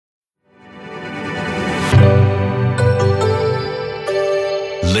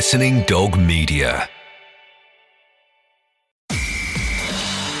Listening Dog Media.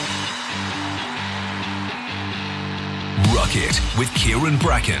 Ruck It with Kieran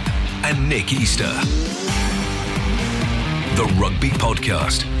Bracken and Nick Easter. The rugby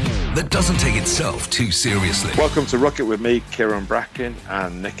podcast that doesn't take itself too seriously. Welcome to Ruck It with me, Kieran Bracken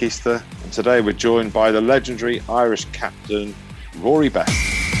and Nick Easter. And today we're joined by the legendary Irish captain, Rory Best.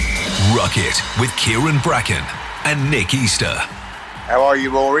 Ruck It with Kieran Bracken and Nick Easter. How are you,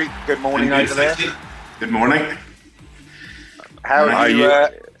 Rory? Good morning over there. Good morning. How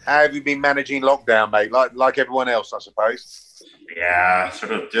have you been managing lockdown, mate? Like everyone else, I suppose. Yeah,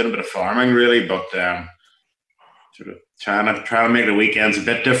 sort of doing a bit of farming, really, but sort of trying to make the weekends a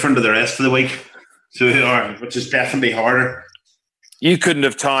bit different to the rest of the week, which is definitely harder. You couldn't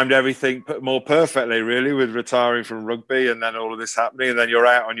have timed everything more perfectly, really, with retiring from rugby and then all of this happening, and then you're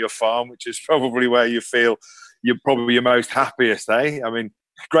out on your farm, which is probably where you feel you're probably your most happiest, eh? I mean,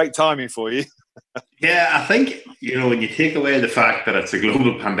 great timing for you. Yeah, I think, when you take away the fact that it's a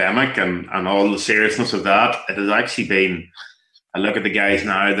global pandemic and all the seriousness of that, it has actually been, I look at the guys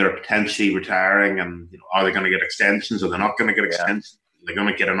now that are potentially retiring and, are they going to get extensions or they're not going to get extensions? They're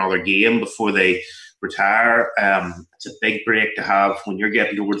going to get another game before they retire. It's a big break to have when you're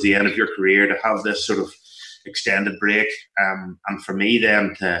getting towards the end of your career, to have this sort of extended break. And for me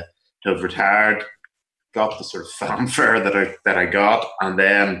then to have retired, got the sort of fanfare that I got, and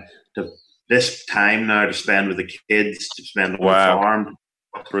then this time now to spend with the kids, to spend on the farm.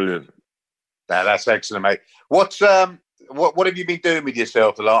 Brilliant. That's excellent, mate. What have you been doing with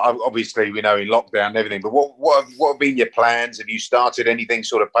yourself a lot? Obviously, we know in lockdown and everything, but what have been your plans? Have you started anything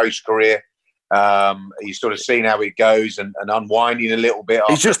sort of post-career? Are you sort of seeing how it goes and unwinding a little bit?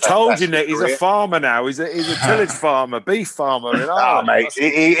 He's just told you, Nick, he's a farmer now. He's a tillage farmer, beef farmer in Ireland.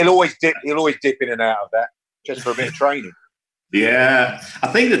 Mate, he'll always dip in and out of that just for a bit of training. Yeah, I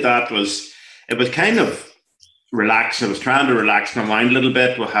think it was kind of relaxed. I was trying to relax my mind a little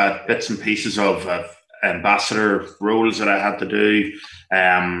bit. We had bits and pieces of ambassador roles that I had to do,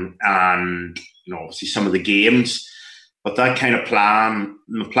 and obviously some of the games. But that kind of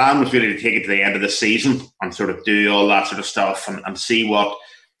my plan was really to take it to the end of the season and sort of do all that sort of stuff and see what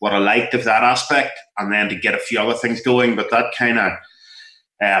I liked of that aspect, and then to get a few other things going. But that kind of,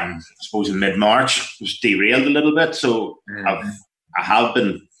 I suppose in mid-March, was derailed a little bit. So I have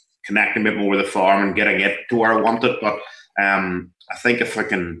been connecting a bit more with the farm and getting it to where I want it. But I think if I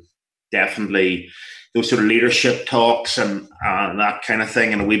can definitely, those sort of leadership talks and that kind of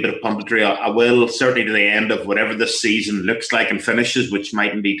thing and a wee bit of punditry, I will certainly to the end of whatever this season looks like and finishes, which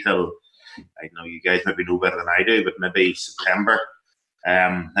mightn't be till, I know you guys maybe know better than I do, but maybe September,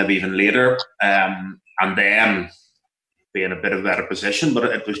 maybe even later, and then be in a bit of a better position. But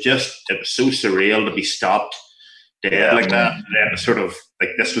it was so surreal to be stopped dead like that. And then sort of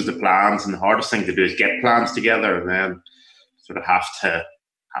like this was the plans, and the hardest thing to do is get plans together and then sort of have to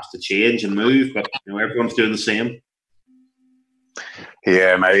change and move, but everyone's doing the same.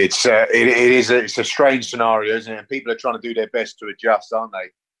 Yeah, mate, it's a strange scenario, isn't it? And people are trying to do their best to adjust, aren't they?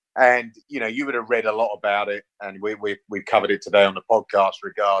 And you would have read a lot about it, and we covered it today on the podcast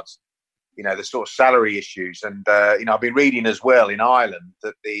regards the sort of salary issues. And I've been reading as well in Ireland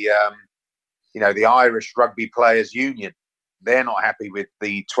that the Irish Rugby Players Union, they're not happy with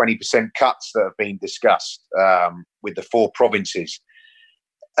the 20% cuts that have been discussed with the 4 provinces.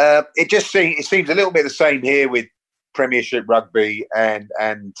 It seems a little bit the same here with Premiership Rugby and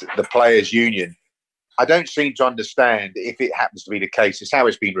the Players Union. I don't seem to understand, if it happens to be the case, it's how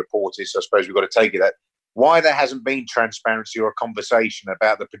it's been reported, so I suppose we've got to take it that, why there hasn't been transparency or a conversation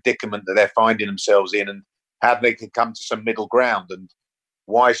about the predicament that they're finding themselves in and how they can come to some middle ground, and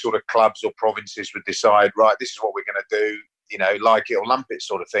why sort of clubs or provinces would decide, right, this is what we're going to do, like it or lump it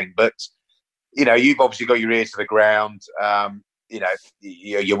sort of thing. But, you've obviously got your ear to the ground.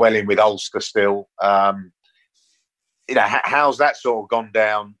 You're well in with Ulster still. How's that sort of gone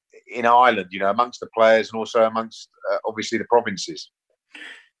down in Ireland, amongst the players and also amongst, obviously, the provinces?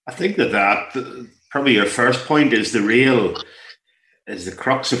 I think that probably your first point is the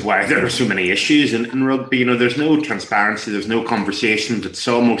crux of why there are so many issues in rugby. There's no transparency, there's no conversations. It's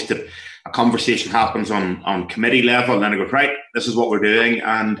almost a conversation happens on committee level, and then it goes, right, this is what we're doing.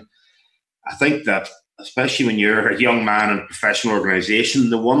 And I think that, especially when you're a young man in a professional organisation,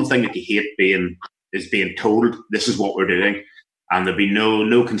 the one thing that you hate is being told this is what we're doing, and there'll be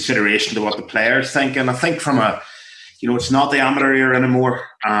no consideration to what the players think. And I think from it's not the amateur era anymore,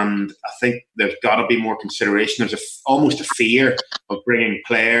 and I think there's got to be more consideration. There's almost a fear of bringing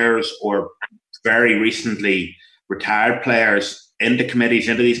players or very recently retired players into committees,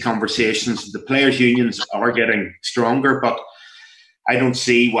 into these conversations. The players' unions are getting stronger, but I don't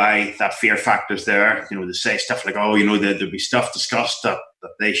see why that fear factor's there. They say stuff like, oh, there'll be stuff discussed that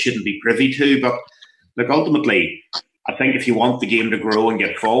they shouldn't be privy to. But look, ultimately, I think if you want the game to grow and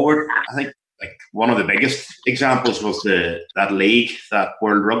get forward, I think like one of the biggest examples was that league that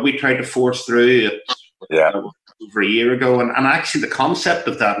World Rugby tried to force through over a year ago. And actually the concept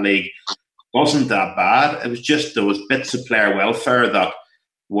of that league wasn't that bad. It was just there was bits of player welfare that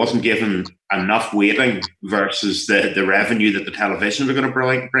wasn't given enough weighting versus the revenue that the televisions are going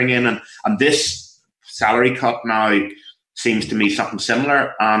to bring in. And this salary cut now seems to me something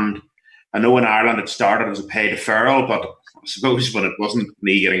similar. And I know in Ireland it started as a pay deferral, but I suppose when it wasn't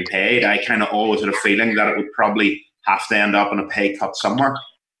me getting paid, I kind of always had a feeling that it would probably have to end up in a pay cut somewhere.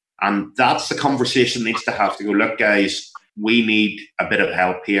 And that's the conversation needs to have to go, look, guys, we need a bit of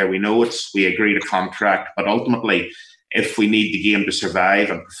help here. We know we agreed a contract, but ultimately, if we need the game to survive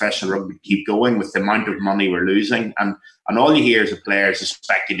and professional rugby to keep going with the amount of money we're losing, and all you hear as a player is a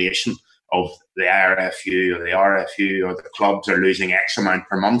speculation of the RFU or the RFU or the clubs are losing X amount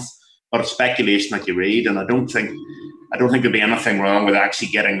per month, but it's speculation that you read. And I don't think there'll be anything wrong with actually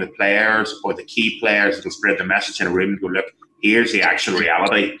getting the players or the key players that will spread the message in a room and go, look, here's the actual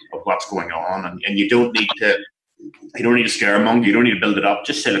reality of what's going on. And you don't need to scaremonger. You don't need to build it up.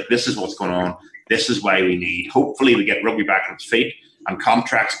 Just say, look, this is what's going on. This is why we need. Hopefully we get rugby back on its feet and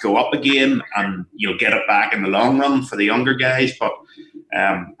contracts go up again and you'll get it back in the long run for the younger guys. But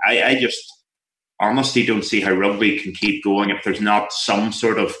I just honestly don't see how rugby can keep going if there's not some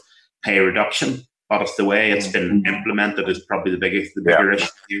sort of pay reduction. But it's the way it's been implemented is probably the bigger issue.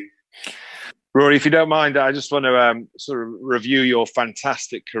 Rory, if you don't mind, I just want to sort of review your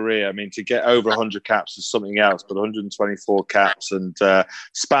fantastic career. I mean, to get over 100 caps is something else, but 124 caps and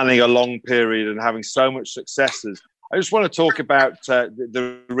spanning a long period and having so much successes. I just want to talk about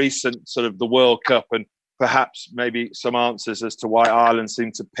the recent sort of the World Cup and perhaps maybe some answers as to why Ireland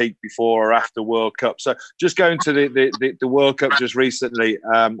seemed to peak before or after World Cup. So just going to the World Cup just recently,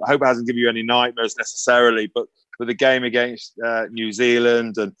 I hope it hasn't given you any nightmares necessarily, but with the game against New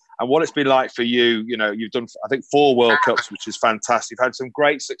Zealand and what it's been like for you. You've done, I think, 4 World Cups, which is fantastic. You've had some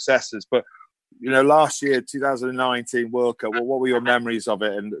great successes, but, last year, 2019 World Cup, what were your memories of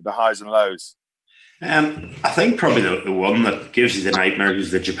it and the highs and lows? I think probably the one that gives you the nightmare is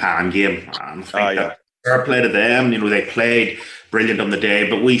the Japan game. I think fair play to them. They played brilliant on the day,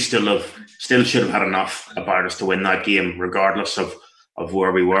 but we still should have had enough about us to win that game, regardless of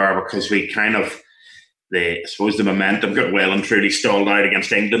where we were, because we kind of, I suppose the momentum got well and truly stalled out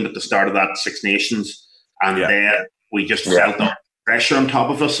against England at the start of that Six Nations. And then we just felt the pressure on top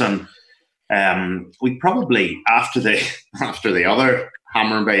of us. And we probably, after the other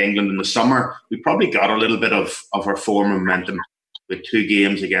hammering by England in the summer, we probably got a little bit of our form momentum with 2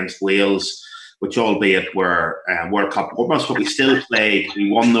 games against Wales, which albeit were World Cup almost, but we still played.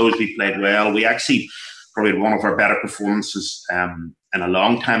 We won those, we played well. We actually probably had one of our better performances in a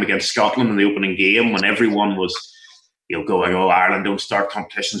long time against Scotland in the opening game, when everyone was going, oh, Ireland don't start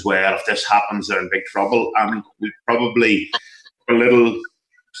competitions well. If this happens, they're in big trouble. And we probably a little,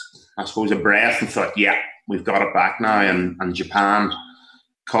 I suppose, a breath and thought, yeah, we've got it back now. And Japan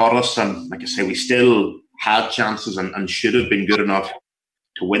caught us. And like I say, we still had chances and should have been good enough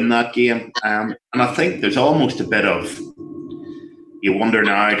to win that game. And I think there's almost a bit of, you wonder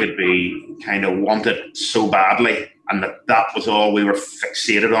now, did we kind of want it so badly? And that was all we were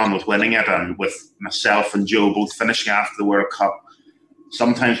fixated on, was winning it. And with myself and Joe both finishing after the World Cup,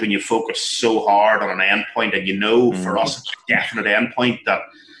 sometimes when you focus so hard on an end point, and for us it's a definite end point, that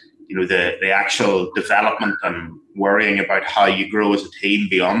the actual development and worrying about how you grow as a team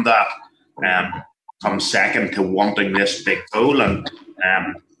beyond that comes second to wanting this big goal. And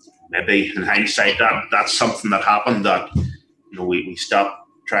maybe in hindsight that's something that happened, that we stopped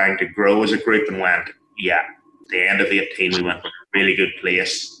trying to grow as a group and went, the end of 18 we went to a really good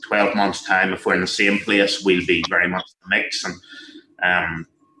place. 12 months time, if we're in the same place, we'll be very much in the mix. And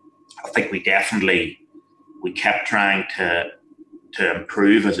I think we kept trying to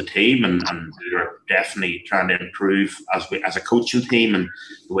improve as a team, and we were definitely trying to improve as a coaching team and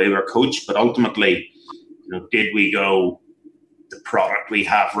the way we're coached. But ultimately, did we go, the product we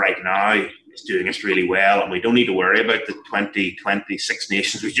have right now is doing us really well, and we don't need to worry about the 2026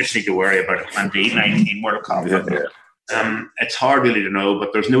 Nations. We just need to worry about the 2019 World Cup. It's hard really to know,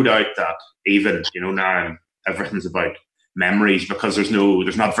 but there's no doubt that even now everything's about memories, because there's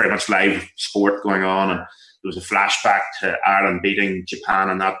not very much live sport going on. And there was a flashback to Ireland beating Japan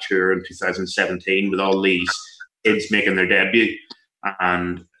on that tour in 2017 with all these kids making their debut,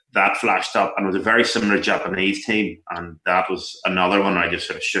 and that flashed up, and it was a very similar Japanese team, and that was another one I just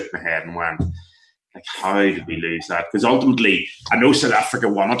sort of shook my head and went, like, how did we lose that? Because ultimately, I know South Africa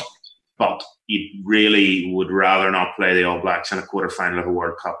won it, but you really would rather not play the All Blacks in a quarter-final of a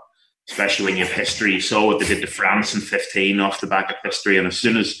World Cup, especially when you have history. You saw what they did to France in 15 off the back of history, and as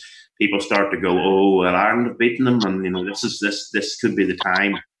soon as people start to go, oh, well, Ireland have beaten them, and this could be the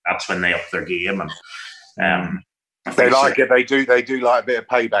time, that's when they up their game. And they like it. They do like a bit of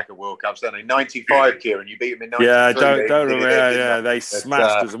payback at World Cups, don't they? 95, Kieran, you beat them in 93. Yeah, don't remember. They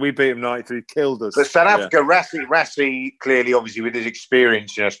smashed us. We beat them 93, killed us. But South Africa, Rassie, clearly, obviously, with his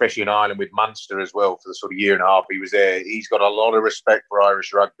experience, especially in Ireland with Munster as well, for the sort of year and a half he was there, he's got a lot of respect for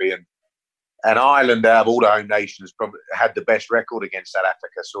Irish rugby. And Ireland, out of all the home nations, probably had the best record against South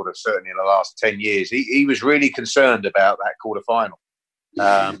Africa, sort of certainly in the last 10 years. He was really concerned about that quarter-final.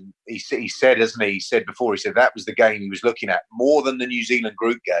 He said, hasn't he? He said before, that was the game he was looking at more than the New Zealand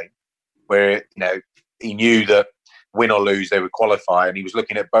group game, where he knew that win or lose they would qualify, and he was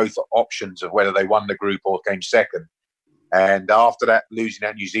looking at both options of whether they won the group or came second. And after that, losing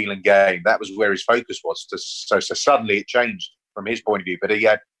that New Zealand game, that was where his focus was. So suddenly it changed from his point of view. But he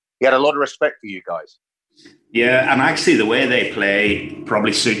had a lot of respect for you guys. Yeah, and actually the way they play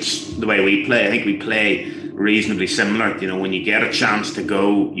probably suits the way we play. I think we play reasonably similar. When you get a chance to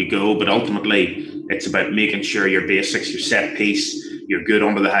go, you go. But ultimately, it's about making sure your basics, your set piece, you're good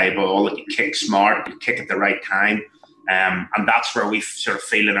under the high ball, that you kick smart, you kick at the right time. And that's where we sort of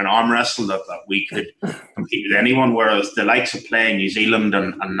feel in an arm wrestle that we could compete with anyone. Whereas the likes of playing New Zealand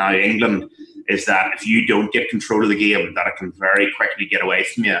and now England is that if you don't get control of the game, that it can very quickly get away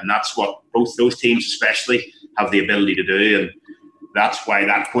from you. And that's what both those teams especially have the ability to do. And that's why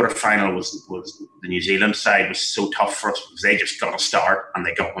that quarter-final was the New Zealand side was so tough for us, because they just got a start and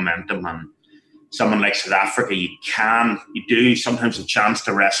they got momentum. And someone like South Africa, you do sometimes a chance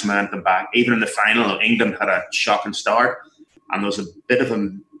to wrest momentum back. Even in the final, England had a shocking start, and there was a bit of a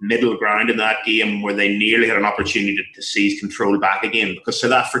middle ground in that game where they nearly had an opportunity to seize control back again, because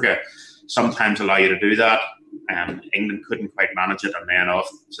South Africa sometimes allow you to do that. England couldn't quite manage it, and then off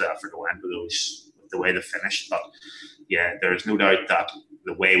South Africa went with the way they finished. But yeah, there's no doubt that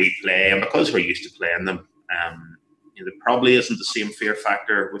the way we play, and because we're used to playing them, there probably isn't the same fear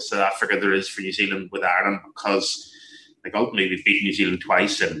factor with South Africa there is for New Zealand with Ireland, because ultimately we've beaten New Zealand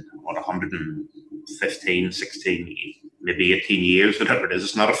twice in 115, 16, maybe 18 years, whatever it is.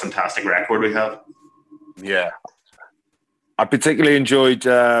 It's not a fantastic record we have. Yeah. I particularly enjoyed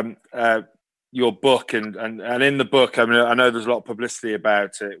your book, and in the book, I know there's a lot of publicity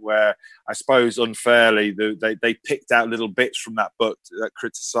about it, where I suppose unfairly they picked out little bits from that book that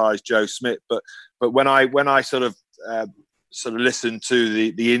criticised Joe Schmidt. But when I sort of listened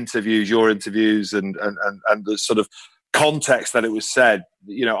to the interviews, your interviews, and the sort of context that it was said,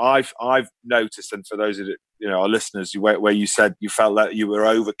 I've noticed, and for those of our listeners, where you said you felt that you were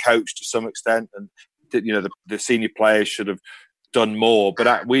overcoached to some extent, and the senior players should have done more.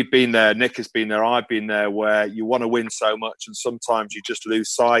 But we've been there, Nick has been there, I've been there, where you want to win so much and sometimes you just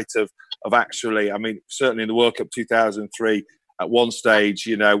lose sight of actually, certainly in the World Cup 2003, at one stage,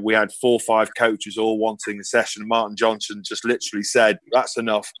 we had 4 or 5 coaches all wanting a session. Martin Johnson just literally said, that's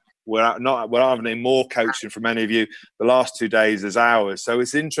enough. We're not having any more coaching from any of you. The last 2 days is ours. So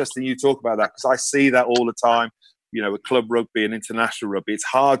it's interesting you talk about that, because I see that all the time, with club rugby and international rugby. It's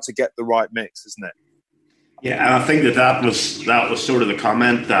hard to get the right mix, isn't it? Yeah, and I think that was sort of the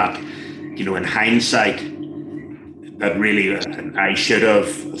comment that, in hindsight, that really I should have,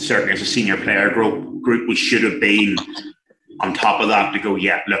 certainly as a senior player group, we should have been on top of that to go,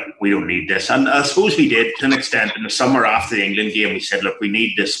 yeah, look, we don't need this. And I suppose we did to an extent. In the summer after the England game, we said, look, we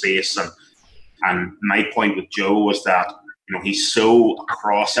need this space. And my point with Joe was that, he's so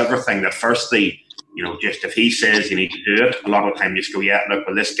across everything that firstly, just if he says you need to do it, a lot of the time you just go, yeah, look,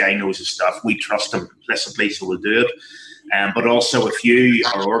 well, this guy knows his stuff. We trust him implicitly, so we'll do it. But also if you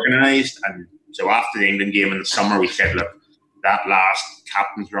are organised, and so after the England game in the summer, we said, look, that last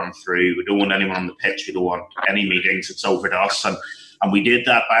captain's run through, we don't want anyone on the pitch, we don't want any meetings, it's over to us. And we did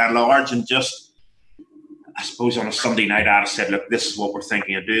that by and large, and just, I suppose on a Sunday night, I said, look, this is what we're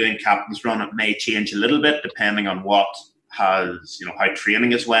thinking of doing. Captain's run, it may change a little bit depending on what has, how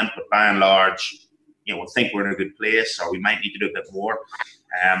training has went, but by and large, we think we're in a good place, or we might need to do a bit more.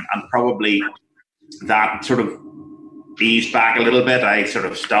 And probably that sort of eased back a little bit. I sort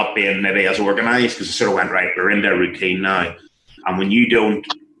of stopped being maybe as organised, because I sort of went, right, we're in their routine now. And when you don't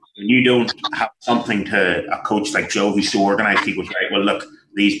have something to a coach like Joe who's so organised, he goes, right, well, look,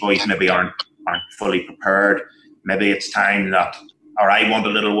 these boys maybe aren't fully prepared. Maybe it's time that, or I want a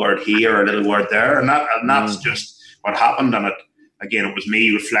little word here or a little word there. And that's just what happened. And it was me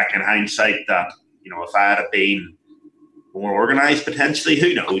reflecting in hindsight that, if I had been more organised potentially.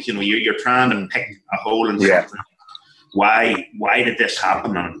 Who knows? You're trying to pick a hole in something. Why did this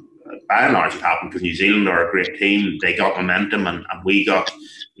happen? And by and large, it happened because New Zealand are a great team. They got momentum, and we got.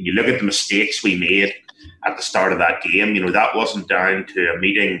 When you look at the mistakes we made at the start of that game, that wasn't down to a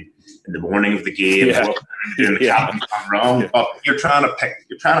meeting in the morning of the game. It wasn't doing the captain's gone wrong. But you're trying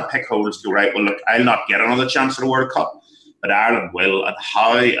to pick holes to go, right, well, look, I'll not get another chance at a World Cup, but Ireland will. And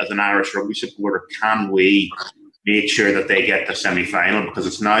how, as an Irish rugby supporter, can we make sure that they get the semi-final? Because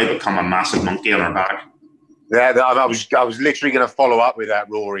it's now become a massive monkey on our back. Yeah, I was literally going to follow up with that,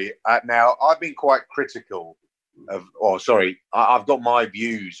 Rory. Now, I've been quite critical I've got my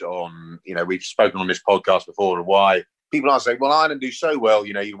views on, we've spoken on this podcast before, and why people are saying, well, Ireland do so well.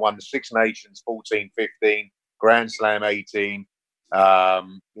 You won the Six Nations 14, 15, Grand Slam 18.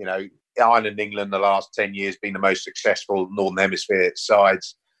 Ireland, England, the last 10 years been the most successful Northern Hemisphere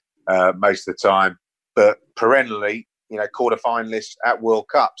sides most of the time. But perennially, quarter-finalists at World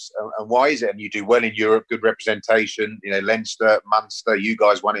Cups. And why is it? And you do well in Europe, good representation. Leinster, Munster, you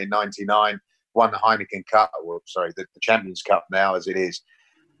guys won it in 99. Won the Heineken Cup, the Champions Cup now as it is.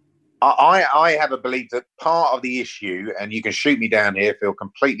 I have a belief that part of the issue, and you can shoot me down here, feel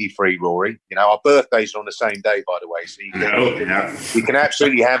completely free, Rory. Our birthdays are on the same day, by the way, so you can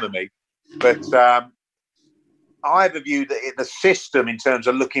absolutely hammer me. But I have a view that the system, in terms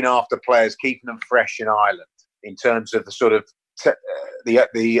of looking after players, keeping them fresh in Ireland, in terms of the sort of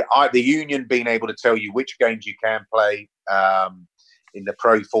the union being able to tell you which games you can play in the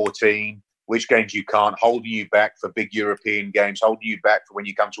Pro 14. Which games you can't, holding you back for big European games, holding you back for when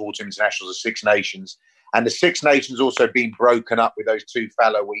you come to Autumn Internationals, the Six Nations. And the Six Nations also being broken up with those 2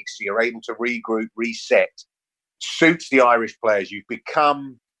 fallow weeks, so you're able to regroup, reset. Suits the Irish players. You've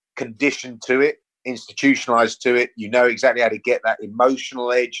become conditioned to it, institutionalised to it. You know exactly how to get that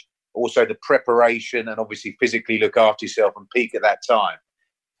emotional edge, also the preparation, and obviously physically look after yourself and peak at that time.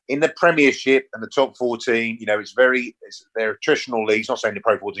 In the Premiership and the top 14, they're attritional leagues. Not saying the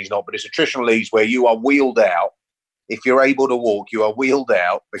Pro 14 is not, but it's attritional leagues where you are wheeled out. If you're able to walk, you are wheeled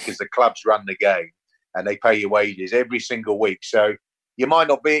out because the clubs run the game and they pay your wages every single week. So you might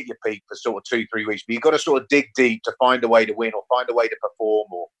not be at your peak for sort of 2-3 weeks, but you've got to sort of dig deep to find a way to win or find a way to perform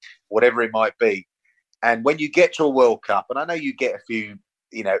or whatever it might be. And when you get to a World Cup, and I know you get a few,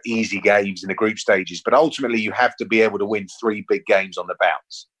 easy games in the group stages, but ultimately you have to be able to win 3 big games on the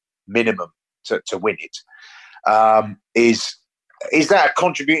bounce. Minimum to win it. Is that a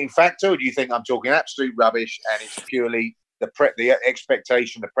contributing factor, or do you think I'm talking absolute rubbish and it's purely the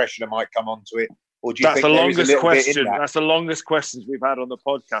expectation, the pressure that might come onto it? Or do you think the longest question? That's the longest questions we've had on the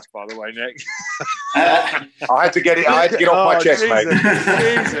podcast, by the way, Nick. I had to get off my chest, mate.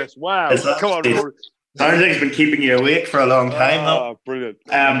 Jesus, wow! Come on, Rory. Sounds like it's been keeping you awake for a long time. Oh, brilliant.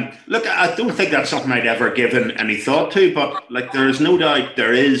 Look, I don't think that's something I'd ever given any thought to, but there is no doubt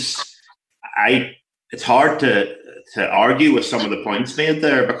it's hard to argue with some of the points made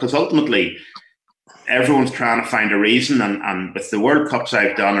there, because ultimately everyone's trying to find a reason. And with the World Cups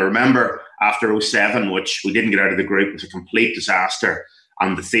I've done, I remember after 07, which we didn't get out of the group, it was a complete disaster.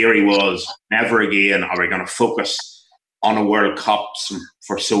 And the theory was, never again are we going to focus on a World Cup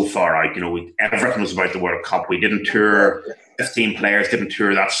for so far out. Everything was about the World Cup. We didn't tour. 15 players didn't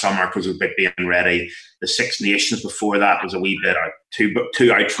tour that summer because of being ready. The Six Nations before that was a wee bit out. Two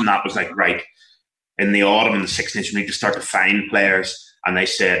out from that was right, in the autumn in the Six Nations, we need to start to find players. And they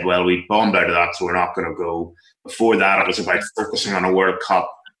said, well, we bombed out of that, so we're not going to go. Before that, it was about focusing on a World Cup.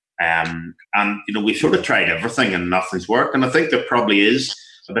 And we sort of tried everything and nothing's worked. And I think there probably is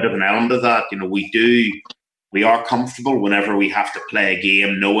a bit of an element of that. We are comfortable whenever we have to play a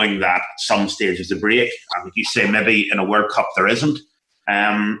game, knowing that at some stage there's a break. And like you say, maybe in a World Cup there isn't.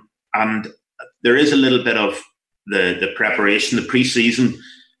 And there is a little bit of the preparation, the pre-season.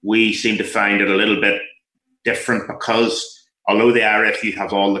 We seem to find it a little bit different because although the RFU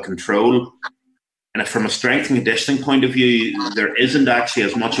have all the control, and from a strength and conditioning point of view, there isn't actually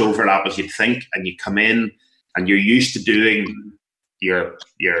as much overlap as you'd think. And you come in and you're used to doing your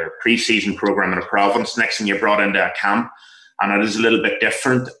pre-season program in a province. Next thing you're brought into a camp, and it is a little bit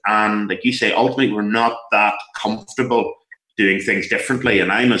different. And like you say, ultimately we're not that comfortable doing things differently.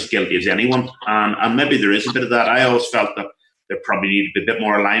 And I'm as guilty as anyone. And maybe there is a bit of that. I always felt that there probably needed to be a bit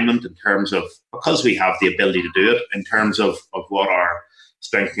more alignment in terms of, because we have the ability to do it, in terms of what our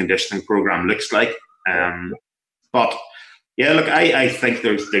strength and conditioning program looks like. But yeah, look, I think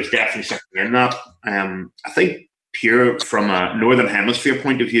there's definitely something in that. I think pure from a Northern Hemisphere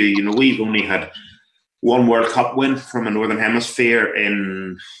point of view, we've only had one World Cup win from a Northern Hemisphere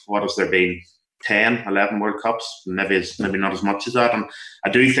in, what has there been, 10, 11 World Cups, maybe not as much as that. And I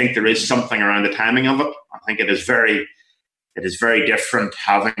do think there is something around the timing of it. I think it is very it is very different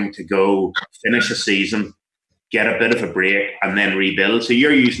having to go finish a season, get a bit of a break, and then rebuild. So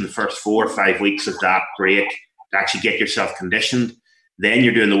you're using the first 4 or 5 weeks of that break to actually get yourself conditioned. Then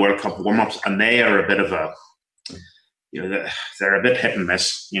you're doing the World Cup warm-ups, and they are a bit of a, they're a bit hit and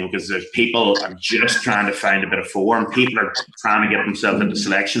miss, because there's people are just trying to find a bit of form. People are trying to get themselves into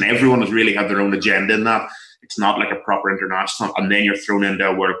selection. Everyone has really had their own agenda in that. It's not like a proper international, and then you're thrown into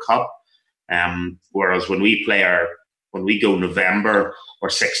a World Cup. Whereas when we go November or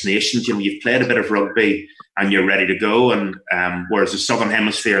Six Nations, you've played a bit of rugby and you're ready to go. And whereas the Southern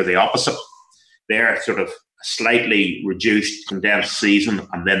Hemisphere, the opposite, they're sort of a slightly reduced, condensed season,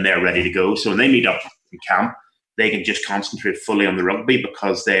 and then they're ready to go. So when they meet up in camp, they can just concentrate fully on the rugby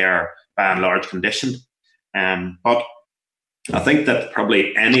because they are by and large conditioned. But I think that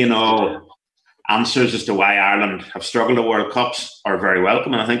probably any and all answers as to why Ireland have struggled at World Cups are very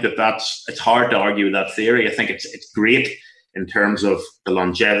welcome, and I think it's hard to argue with that theory. I think it's great in terms of the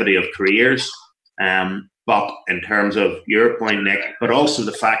longevity of careers, but in terms of your point, Nick, but also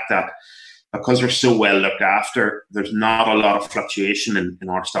the fact that because we're so well looked after, there's not a lot of fluctuation in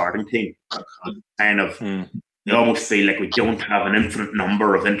our starting team. You almost feel like we don't have an infinite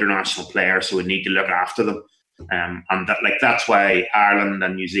number of international players, so we need to look after them. And that's why Ireland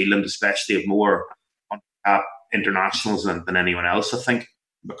and New Zealand especially have more internationals than anyone else, I think,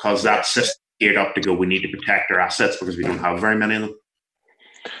 because that system geared up to go, we need to protect our assets because we don't have very many of them.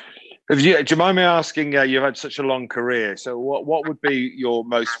 Do you mind me asking, you've had such a long career, so what would be your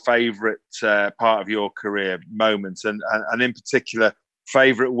most favourite part of your career, moments, and in particular,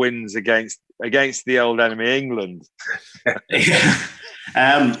 favourite wins against the old enemy, England?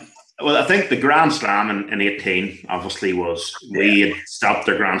 Well, I think the Grand Slam in 18 obviously was, we had stopped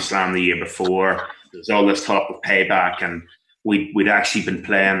the Grand Slam the year before. There was all this talk of payback, and we'd actually been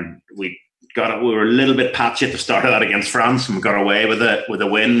playing. We were a little bit patchy at the start of that against France, and we got away with a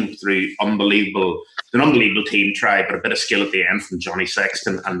win through an unbelievable team try, but a bit of skill at the end from Johnny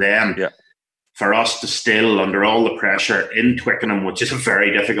Sexton. And then for us to still, under all the pressure in Twickenham, which is a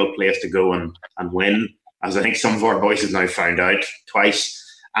very difficult place to go and win, as I think some of our boys have now found out twice.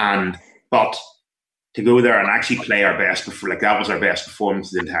 But to go there and actually play our best that was our best performance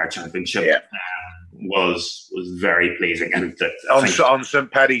of the entire championship. Was very pleasing. And on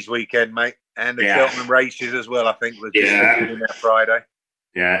St Paddy's weekend, mate, and the Cheltenham races as well, I think, was just in that Friday.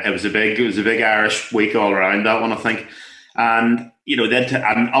 Yeah, it was a big Irish week all around, that one, I think. And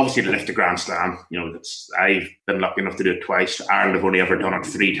and obviously to lift the Grand Slam, I've been lucky enough to do it twice. Ireland have only ever done it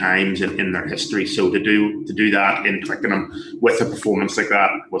 3 times in their history. So to do that in Twickenham with a performance like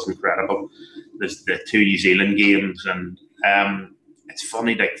that was incredible. There's the 2 New Zealand games, and it's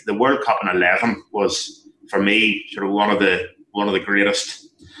funny, like the World Cup in 11 was for me sort of one of the greatest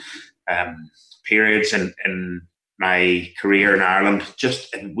periods in my career in Ireland.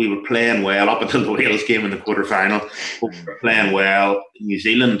 We were playing well up until the Wales game in the quarter-final. We were playing well. New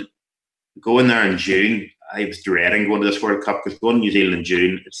Zealand, going there in June, I was dreading going to this World Cup, because going to New Zealand in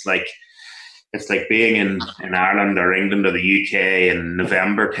June, it's like being in Ireland or England or the UK in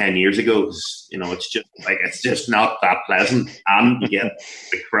November 10 years ago. It's just not that pleasant, and you get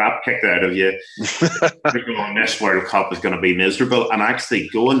the crap kicked out of you. This World Cup is going to be miserable, and actually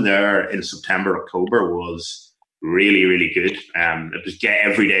going there in September, October was really, really good. It was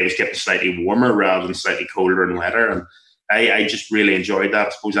every day was getting slightly warmer rather than slightly colder and wetter, and I just really enjoyed that. I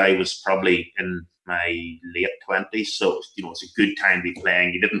suppose I was probably in my late 20s, so it's a good time to be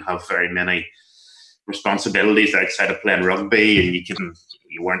playing. You didn't have very many responsibilities outside of playing rugby, and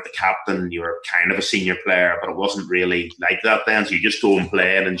you weren't the captain. You were kind of a senior player, but it wasn't really like that then. So you just go and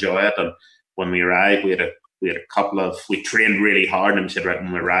play and enjoy it. And when we arrived, we trained really hard, and we said, right,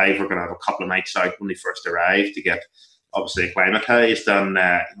 when we arrive, we're going to have a couple of nights out when we first arrived to get obviously acclimatised, and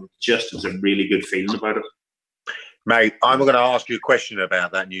it was a really good feeling about it. Mate, I'm going to ask you a question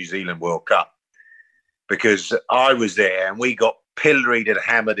about that New Zealand World Cup, because I was there and we got pilloried and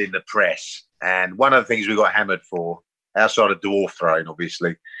hammered in the press. And one of the things we got hammered for, outside of dwarf throwing,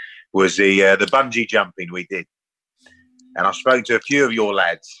 obviously, was the bungee jumping we did. And I spoke to a few of your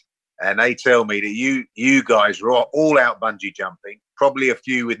lads, and they tell me that you guys were all out bungee jumping, probably a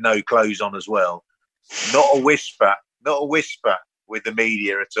few with no clothes on as well. Not a whisper with the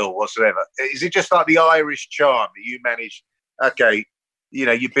media at all whatsoever. Is it just like the Irish charm that you manage? Okay,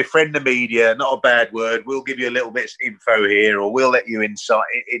 you befriend the media, not a bad word. We'll give you a little bit of info here, or we'll let you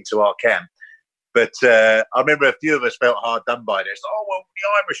into our camp. But I remember a few of us felt hard done by this. Oh, well,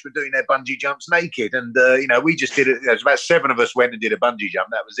 the Irish were doing their bungee jumps naked. And, we just did it. There was about 7 of us went and did a bungee jump.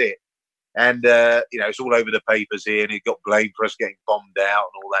 That was it. And, it's all over the papers here, and it got blamed for us getting bombed out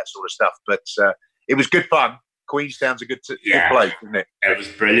and all that sort of stuff. But it was good fun. Queenstown's a good place, isn't it? It was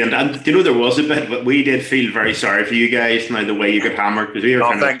brilliant. And there was a bit, but we did feel very sorry for you guys now, the way you got hammered. Because we were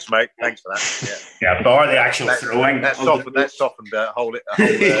thanks, mate. Thanks for that. Yeah, bar the actual throwing. That softened the whole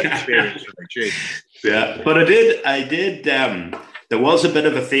experience for me. Cheers. Yeah, but I did. There was a bit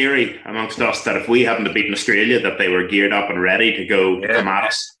of a theory amongst us that if we hadn't beaten Australia, that they were geared up and ready to go come at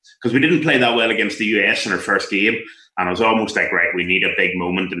us. Because we didn't play that well against the US in our first game. And it was almost like, right, we need a big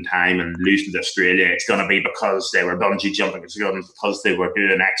moment in time, and losing to Australia, it's going to be because they were bungee jumping, it's going to be because they were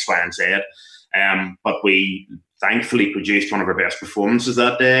doing X, Y, and Z. But we thankfully produced one of our best performances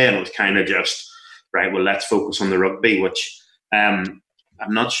that day, and it was kind of just, right, well, let's focus on the rugby, which I'm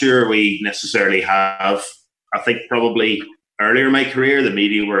not sure we necessarily have. I think probably earlier in my career, the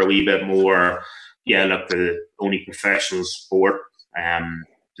media were a wee bit more, look, the only professional sport,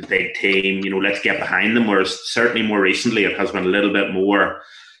 the big team, let's get behind them. Whereas certainly more recently, it has been a little bit more.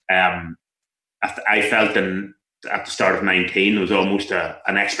 I felt at the start of 19, there was almost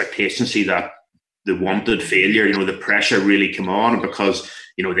an expectancy that they wanted failure. The pressure really came on because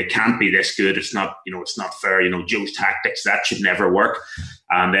they can't be this good. It's not it's not fair. Joe's tactics, that should never work.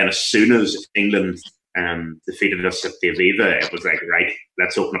 And then as soon as England defeated us at the Aviva, it was like, right,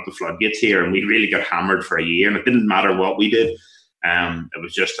 let's open up the floodgates here. And we really got hammered for a year, and it didn't matter what we did. It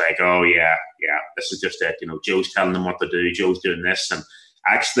was just like, oh yeah, this is just it. Joe's telling them what to do. Joe's doing this, and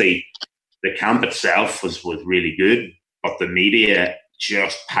actually, the camp itself was really good, but the media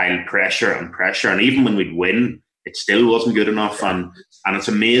just piled pressure, and even when we'd win, it still wasn't good enough. And it's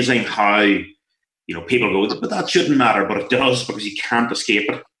amazing how people go, but that shouldn't matter, but it does, because you can't escape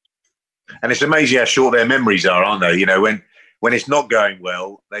it. And it's amazing how short their memories are, aren't they? When it's not going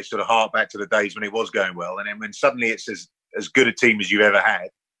well, they sort of hark back to the days when it was going well, and then when suddenly it's as good a team as you've ever had,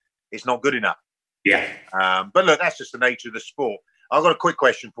 it's not good enough. Yeah. But look, that's just the nature of the sport. I've got a quick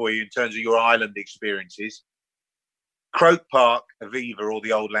question for you in terms of your island experiences. Croke Park, Aviva, or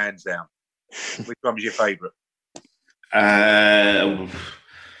the old Lansdowne? Which one was your favourite?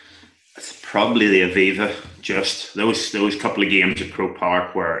 It's probably the Aviva. Just those couple of games at Croke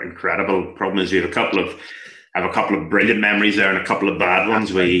Park were incredible. Problem is, we have a couple of brilliant memories there and a couple of bad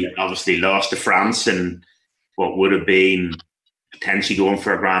ones. We obviously lost to France in what would have been potentially going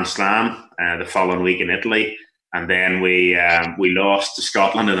for a Grand Slam the following week in Italy, and then we lost to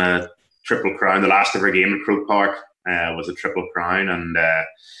Scotland in a Triple Crown. The last ever game at Croke Park was a Triple Crown, and that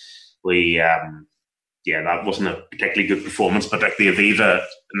wasn't a particularly good performance. But like the Aviva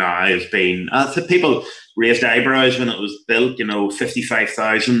now has been, people raised eyebrows when it was built.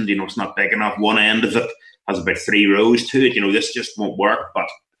 55,000. It's not big enough. One end of it has about 3 rows to it. This just won't work. But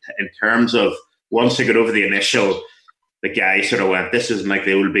in terms of, once I got over the initial, the guy sort of went, this isn't like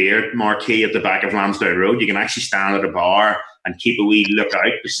the old beer marquee at the back of Lansdowne Road. You can actually stand at a bar and keep a wee look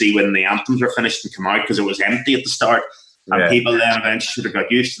out to see when the anthems are finished and come out, because it was empty at the start. And people then eventually sort of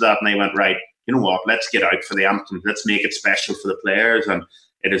got used to that, and they went, right, you know what, let's get out for the anthem. Let's make it special for the players. And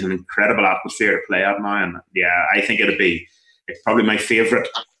it is an incredible atmosphere to play at now. And I think it's probably my favourite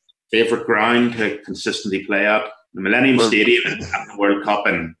ground to consistently play at. The Millennium Stadium at the World Cup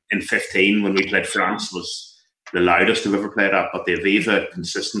in 15, when we played France, was the loudest I've ever played at. But the Aviva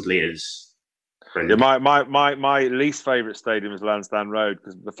consistently is brilliant. Yeah, my least favourite stadium is Lansdowne Road,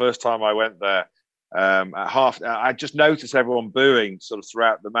 because the first time I went there, at half, I just noticed everyone booing sort of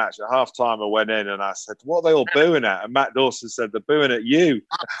throughout the match. At half time, I went in and I said, "What are they all booing at?" And Matt Dawson said, "They're booing at you."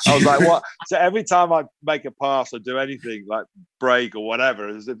 I was like, "What?" So every time I make a pass or do anything like break or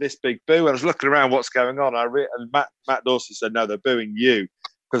whatever, there's this big boo. And I was looking around, what's going on? And Matt Dawson said, "No, they're booing you,"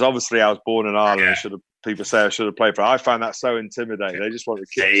 because obviously I was born in Ireland. Yeah. People say I should have played for it. I found that so intimidating. They just want to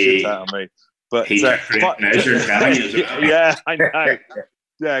kick the shit out of me. But yeah, I know.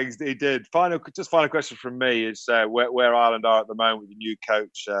 Yeah, he did. Final question from me is where Ireland are at the moment with the new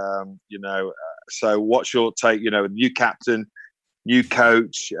coach. So what's your take? New captain, new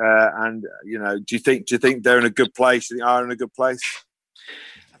coach, and do you think they're in a good place? Do you think Ireland are in a good place?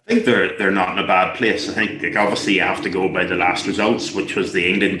 I think they're not in a bad place. I think obviously you have to go by the last results, which was the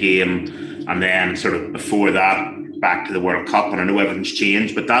England game, and then sort of before that back to the World Cup. And I know everything's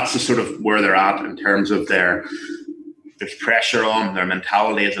changed, but that's the sort of where they're at in terms of there's pressure on their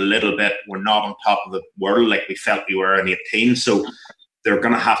mentality is a little bit. We're not on top of the world like we felt we were in 18, so they're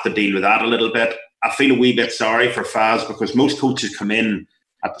going to have to deal with that a little bit. I feel a wee bit sorry for Faz, because most coaches come in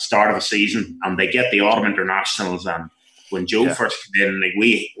at the start of a season and they get the autumn internationals, and when Joe first came in, like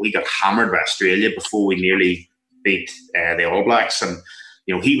we got hammered by Australia before we nearly beat the All Blacks, and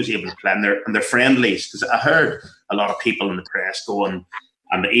he was able to play in their friendlies, because I heard a lot of people in the press going,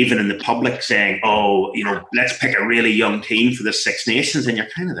 and even in the public saying, "Oh, let's pick a really young team for the Six Nations," and you're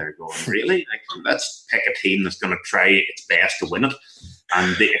kind of there going, "Really? Like, let's pick a team that's going to try its best to win it."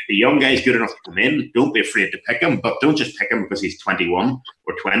 And if the young guy's good enough to come in, don't be afraid to pick him, but don't just pick him because he's 21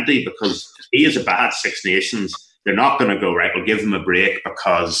 or 20, because if he is a bad Six Nations, they're not going to go, right, we'll give them a break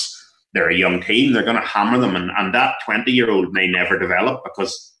because they're a young team. They're going to hammer them, and that 20-year-old may never develop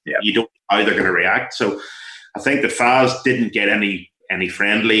because you don't know how they're going to react. So I think the Faz didn't get any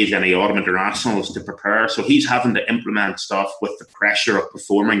friendlies, any autumn internationals to prepare, so he's having to implement stuff with the pressure of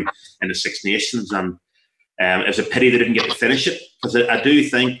performing in the Six Nations, and it's a pity they didn't get to finish it, because I do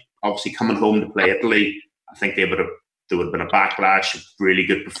think, obviously, coming home to play Italy, I think there would have been a backlash of really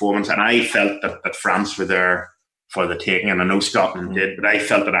good performance, and I felt that France were there for the taking, and I know Scotland did, but I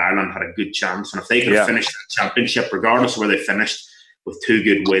felt that Ireland had a good chance, and if they could have finished the championship, regardless of where they finished, with 2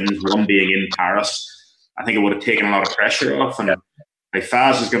 good wins, one being in Paris, I think it would have taken a lot of pressure off, and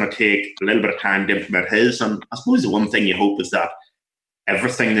Faz is going to take a little bit of time to implement his, and I suppose the one thing you hope is that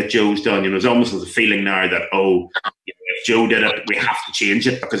everything that Joe's done, there's almost a feeling now that, if Joe did it, we have to change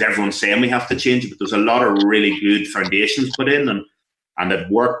it because everyone's saying we have to change it. But there's a lot of really good foundations put in, and it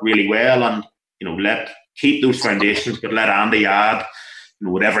worked really well. And keep those foundations, but let Andy add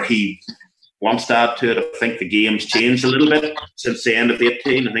whatever he wants to add to it. I think the game's changed a little bit since the end of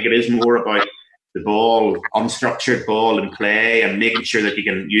 18. I think it is more about the ball, unstructured ball in play, and making sure that you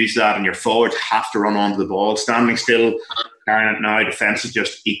can use that, and your forwards have to run onto the ball. Standing still, carrying it now, defenses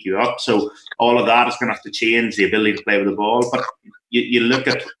just eat you up. So all of that is going to have to change, the ability to play with the ball. But you look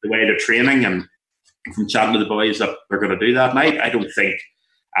at the way they're training, and from chatting to the boys, that they're going to do that. And I don't think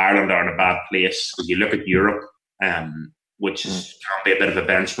Ireland are in a bad place. Because you look at Europe, which can be a bit of a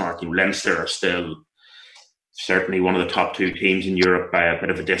benchmark. Leinster are still certainly one of the top 2 teams in Europe by a bit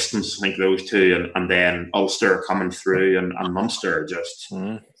of a distance. I think those two, and then Ulster coming through, and Munster are just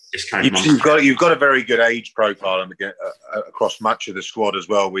kind of. You've got a very good age profile across much of the squad as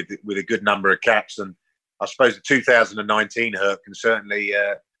well, with a good number of caps, and I suppose the 2019 Herc can certainly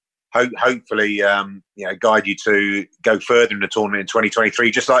hopefully guide you to go further in the tournament in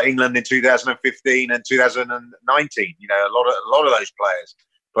 2023, just like England in 2015 and 2019. A lot of those players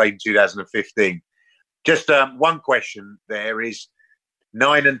played in 2015. Just one question there is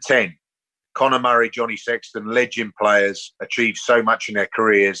 9 and 10. Conor Murray, Johnny Sexton, legend players, achieved so much in their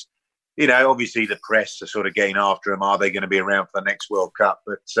careers. Obviously the press are sort of getting after them. Are they going to be around for the next World Cup?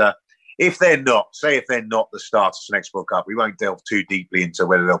 But if they're not the starters for the next World Cup, we won't delve too deeply into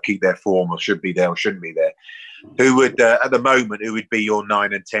whether they'll keep their form or should be there or shouldn't be there. Who would, at the moment, who would be your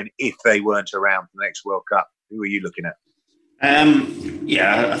 9 and 10 if they weren't around for the next World Cup? Who are you looking at?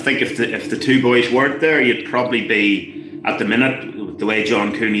 I think if the 2 boys weren't there, you'd probably be, at the minute, the way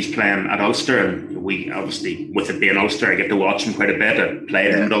John Cooney's playing at Ulster, and we obviously, with it being Ulster, I get to watch him quite a bit. I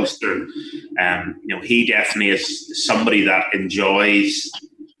played him at Ulster. He definitely is somebody that enjoys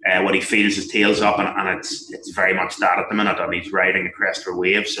what he feels his tail's up, and it's very much that at the minute, and he's riding a crest or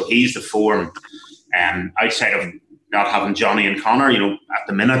wave. So he's the form. Outside of not having Johnny and Conor, at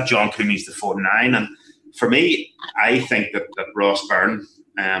the minute, John Cooney's the 4-9, and for me, I think that Ross Byrne,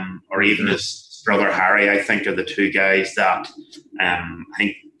 or even his brother Harry, I think are the 2 guys that I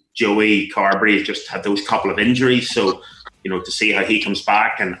think Joey Carberry has just had those couple of injuries. So, to see how he comes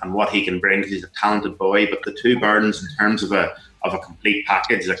back and what he can bring, because he's a talented boy. But the 2 Byrnes, in terms of a complete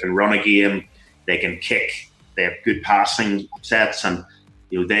package, that can run a game, they can kick, they have good passing sets, and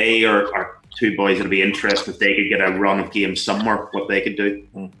they are 2 boys that'll be interested if they could get a run of games somewhere, what they could do.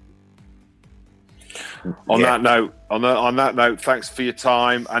 On that note, thanks for your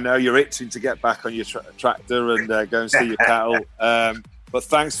time. I know you're itching to get back on your tractor and go and see your cattle. But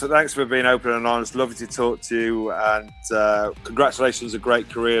thanks for being open and honest. Lovely to talk to you, and congratulations, a great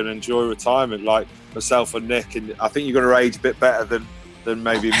career, and enjoy retirement like myself and Nick. And I think you're going to age a bit better than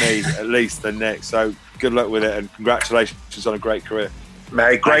maybe me, at least, than Nick. So good luck with it, and congratulations on a great career.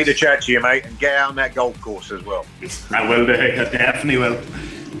 Mate, great to chat to you, mate, and get out on that golf course as well. I will do. I definitely will.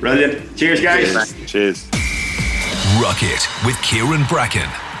 Brilliant. Cheers, guys. Cheers. Rocket with Kieran Bracken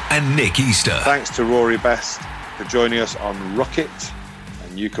and Nick Easter. Thanks to Rory Best for joining us on Rocket.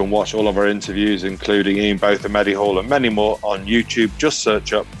 And you can watch all of our interviews, including Ian Botham, Eddie Hall, and many more on YouTube. Just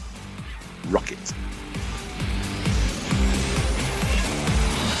search up Rocket.